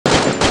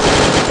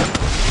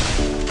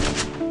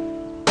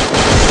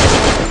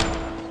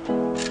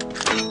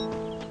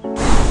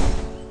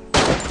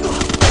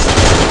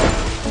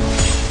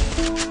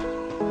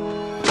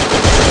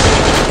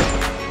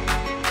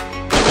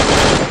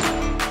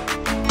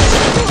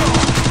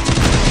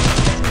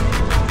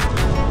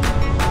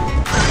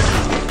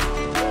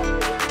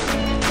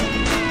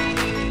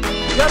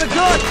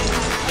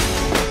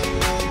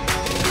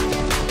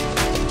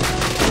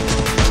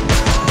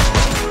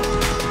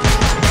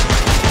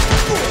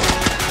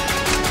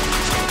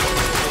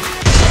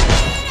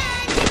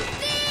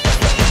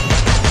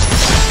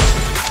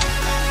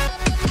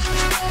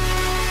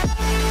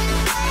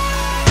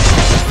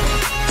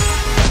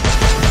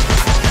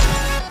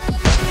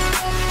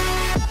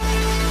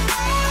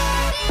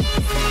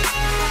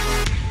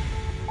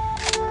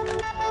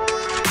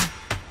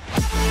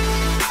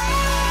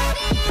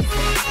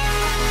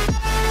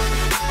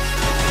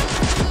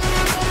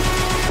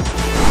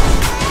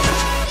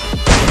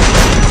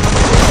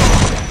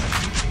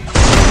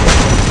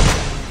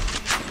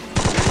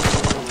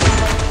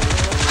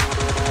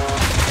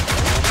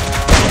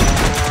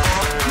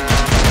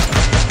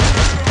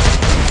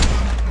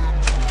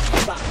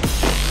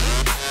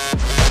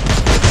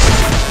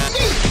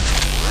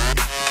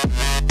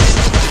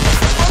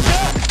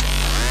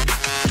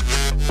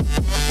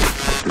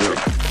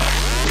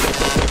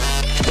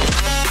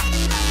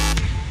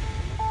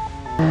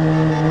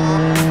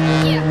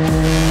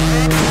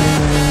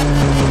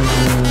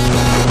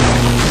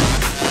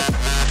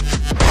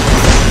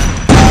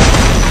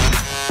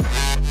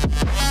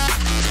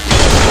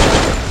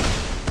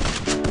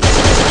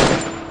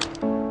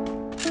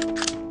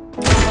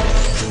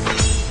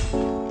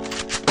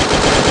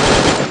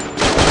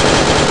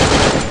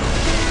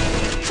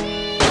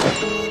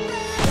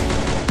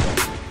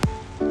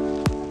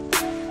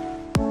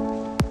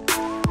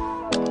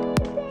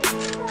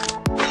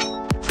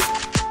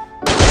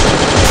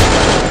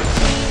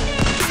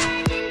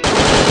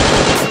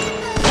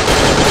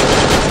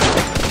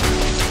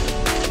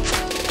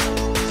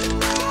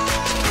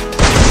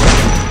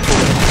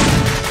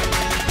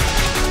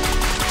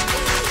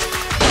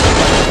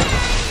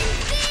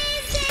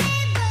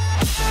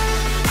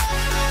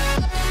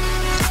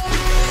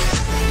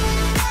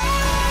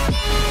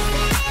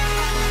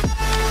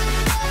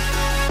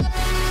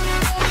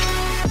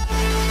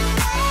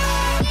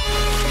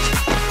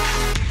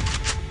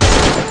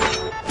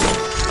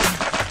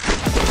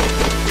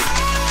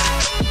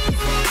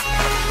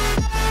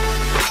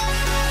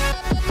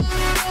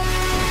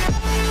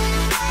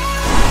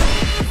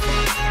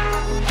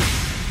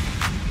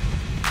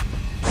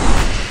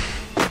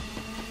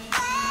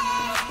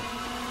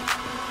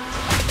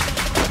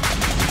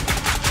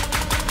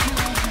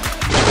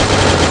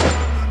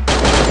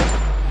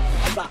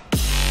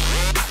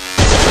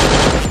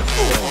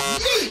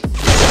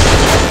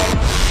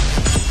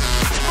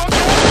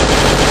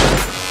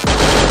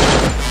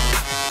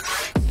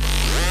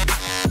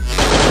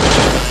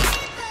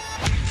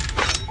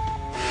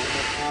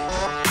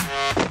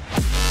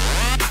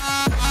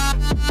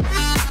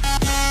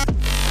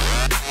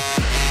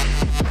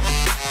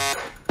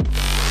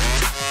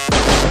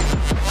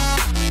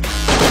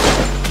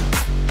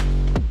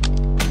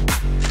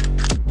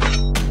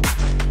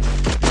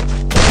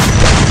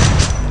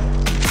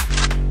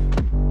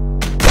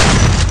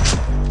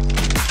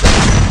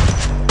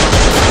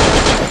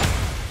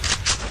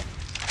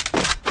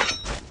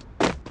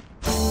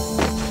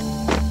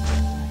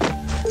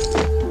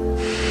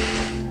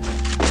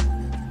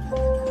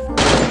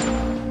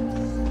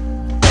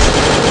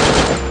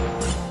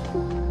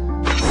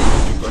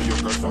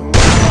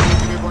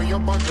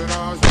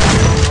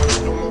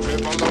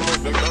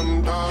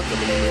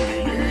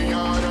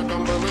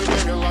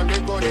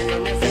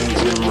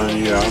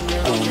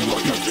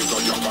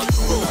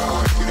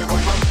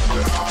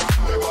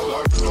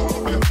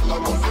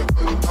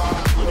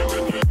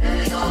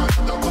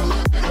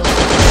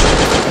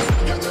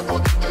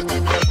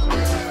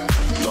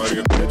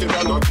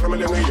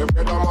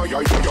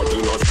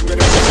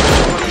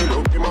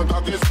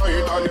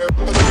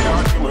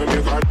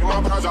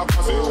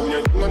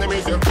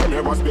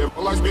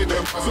поспевала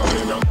сбитым за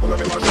время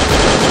навела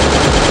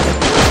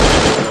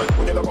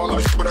не давала,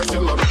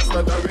 просила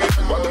просто давить.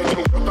 Под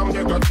этим кто-то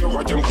мне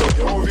негатива, тем, кто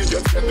не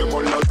увидит свет и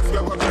больно.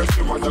 Слепо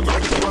красиво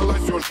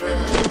закрутилась уже.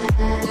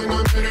 Мы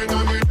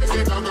намеренно видели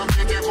себя, как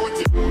дети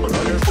пути.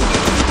 Брали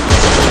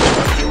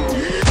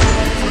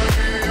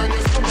я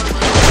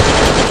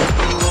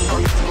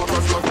не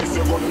благослови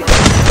сегодня.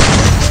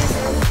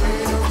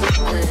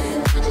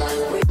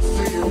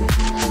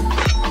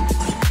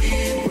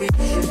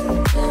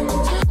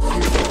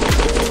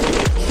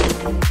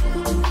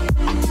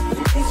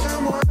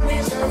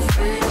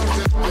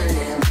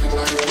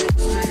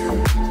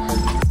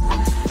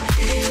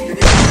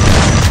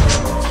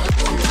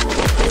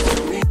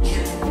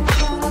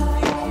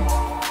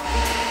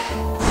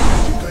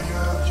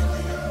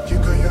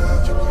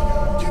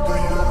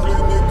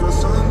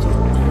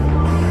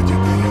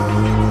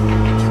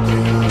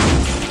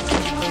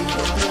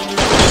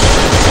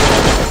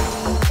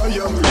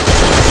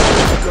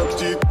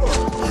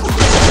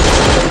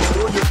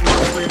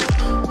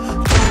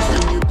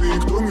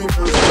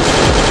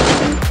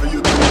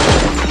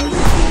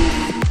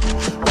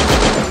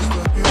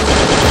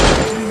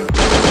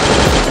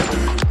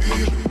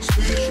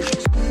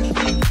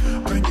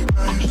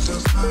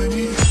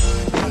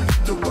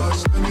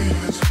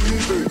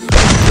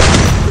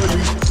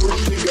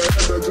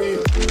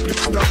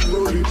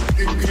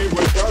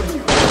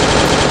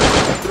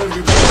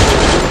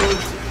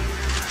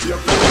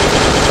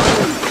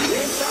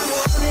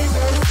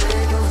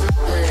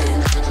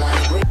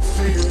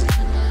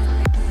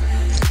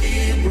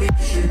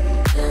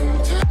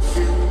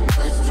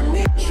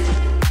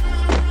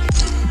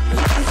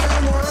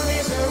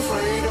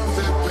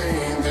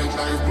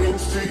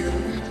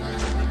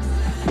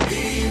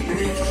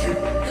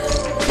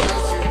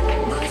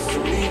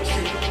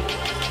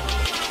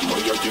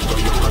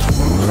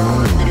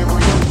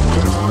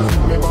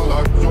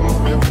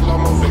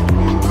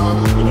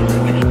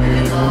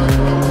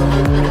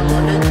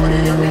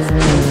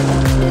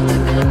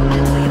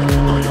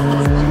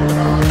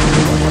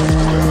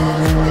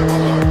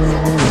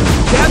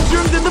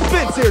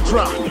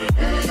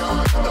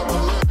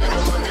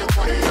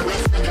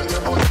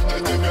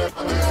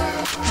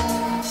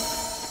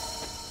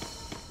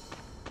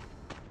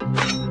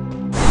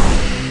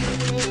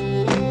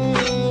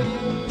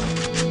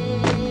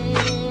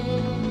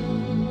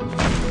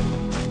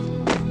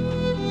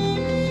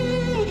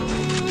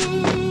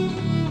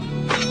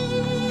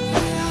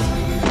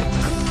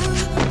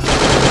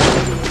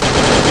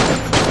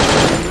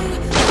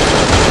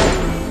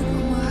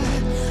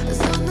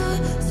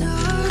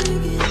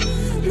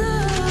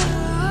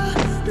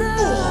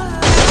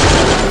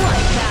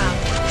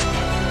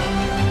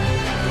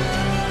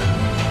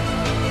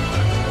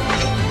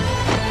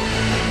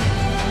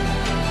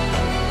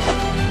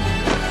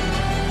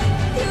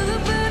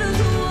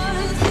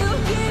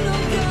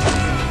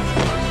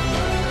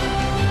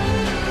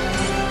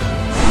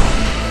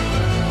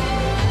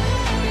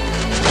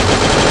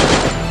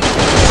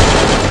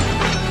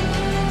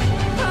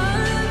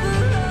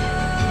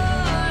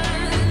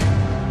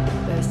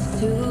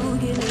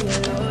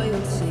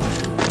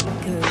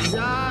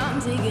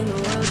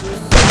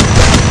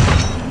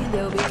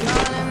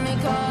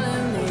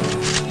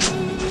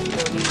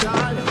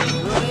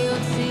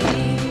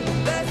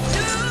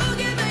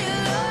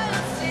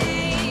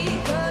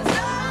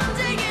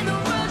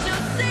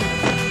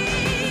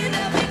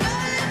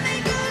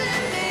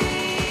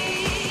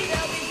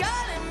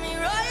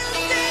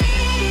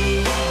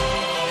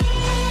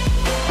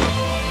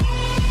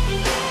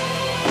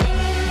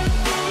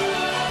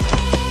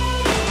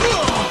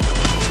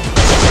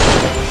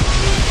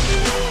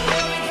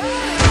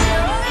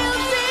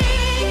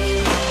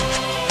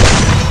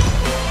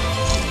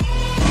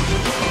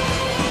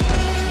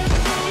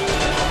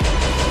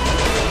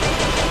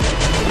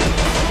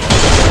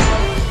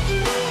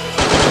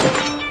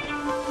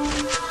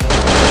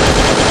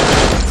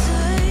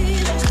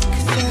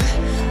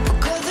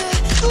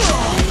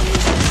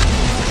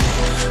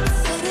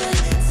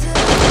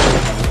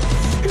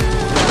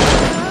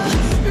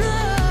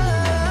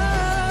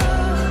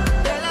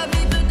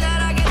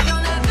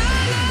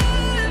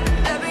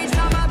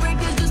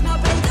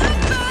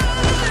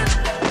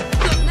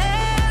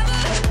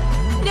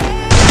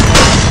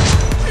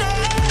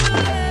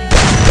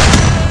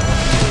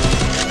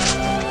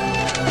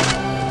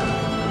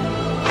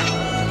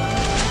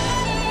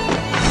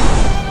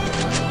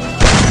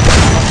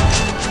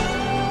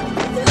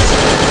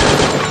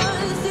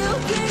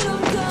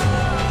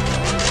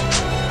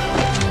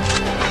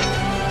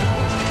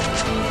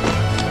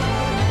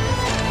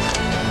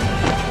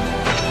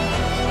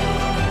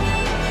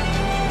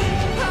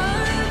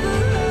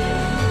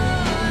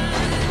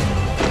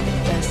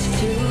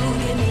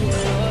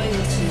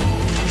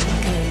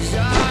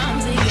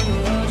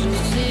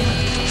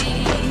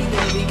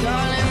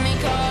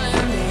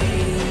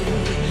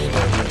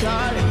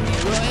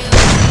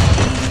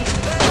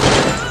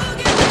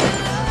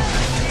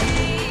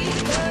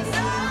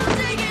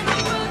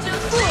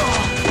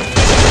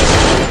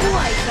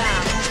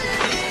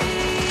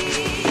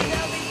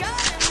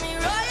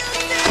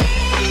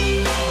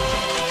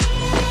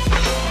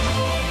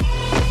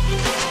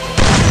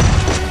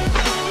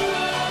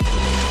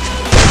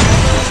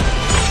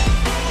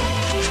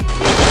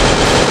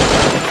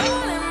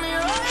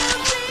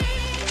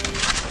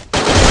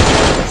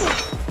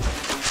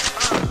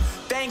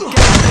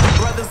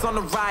 is on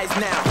the rise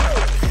now.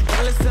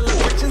 Endless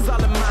celebrations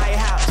all in my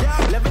house.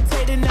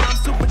 Levitating now, I'm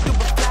super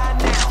duper fly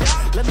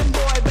now. London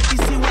boy, but you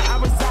see where I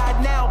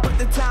reside now. Put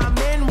the time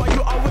in while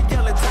you always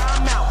yelling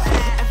time out.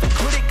 And for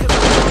critic, cause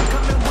I'm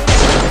coming with it.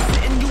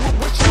 Sitting you with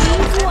what you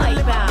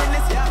like that.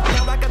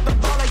 Now I got the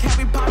ball like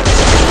Harry Potter.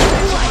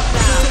 Like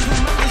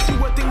that. See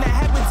what thing that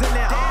happens in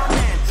there. Oh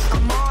man,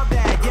 I'm all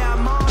that, yeah,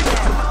 I'm all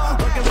that.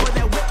 Working for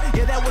that whip,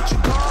 yeah, that what you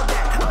call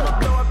that. I'ma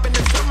blow up in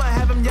the summer,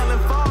 have him yelling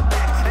fall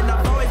back. And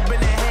I've always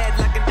been ahead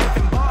like a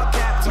different ball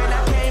cap. Man, I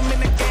came in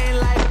the game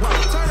like, whoa.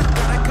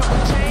 Got a couple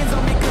chains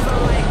on me cause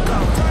I'm like, go.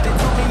 They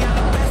told me I'm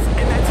the best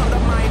and I told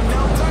them I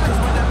know. Cause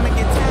when I'm in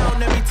your town,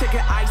 every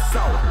ticket I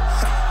sold.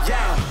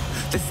 Yeah,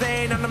 they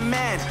saying I'm the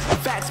man.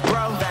 Facts,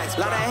 bro. Facts,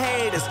 lot of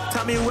haters.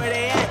 Tell me where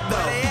they at though.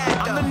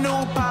 I'm the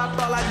new pop,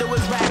 all I do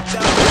is rap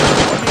though.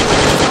 Put me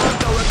with the song,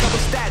 throw a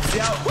couple stacks,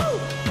 yo. Woo!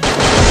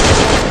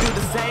 Do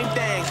the same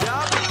thing, yo.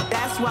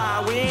 That's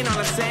why we ain't on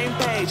the same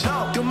page.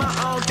 Do my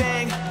own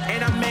thing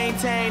and I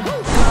maintain.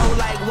 Flow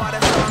like water,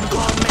 so I'm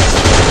going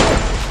mainstream.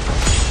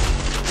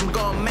 I'm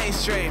going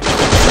mainstream.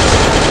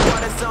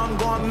 Water, so I'm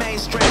going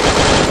mainstream.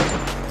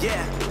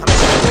 Yeah, I'm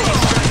going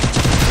mainstream.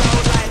 Flow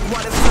like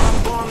water, so I'm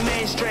going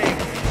mainstream.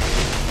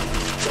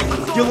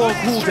 Your long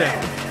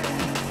cooldown.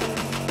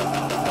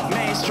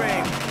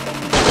 Mainstream.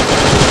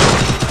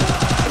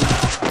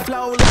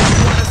 Flow like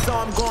water, so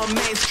I'm going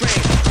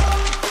mainstream.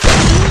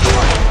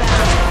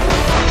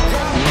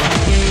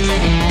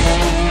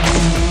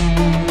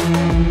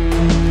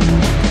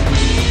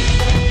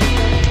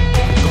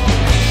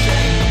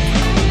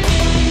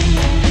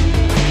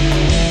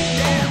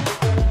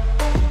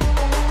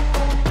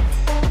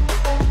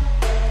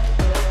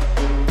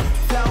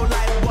 Flow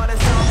like water,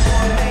 so I'm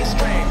going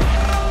mainstream.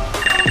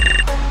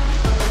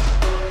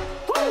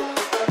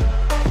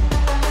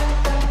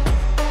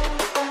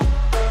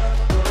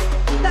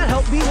 That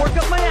helped me work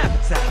up my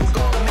appetite.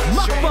 Going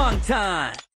mainstream. Mukbang time.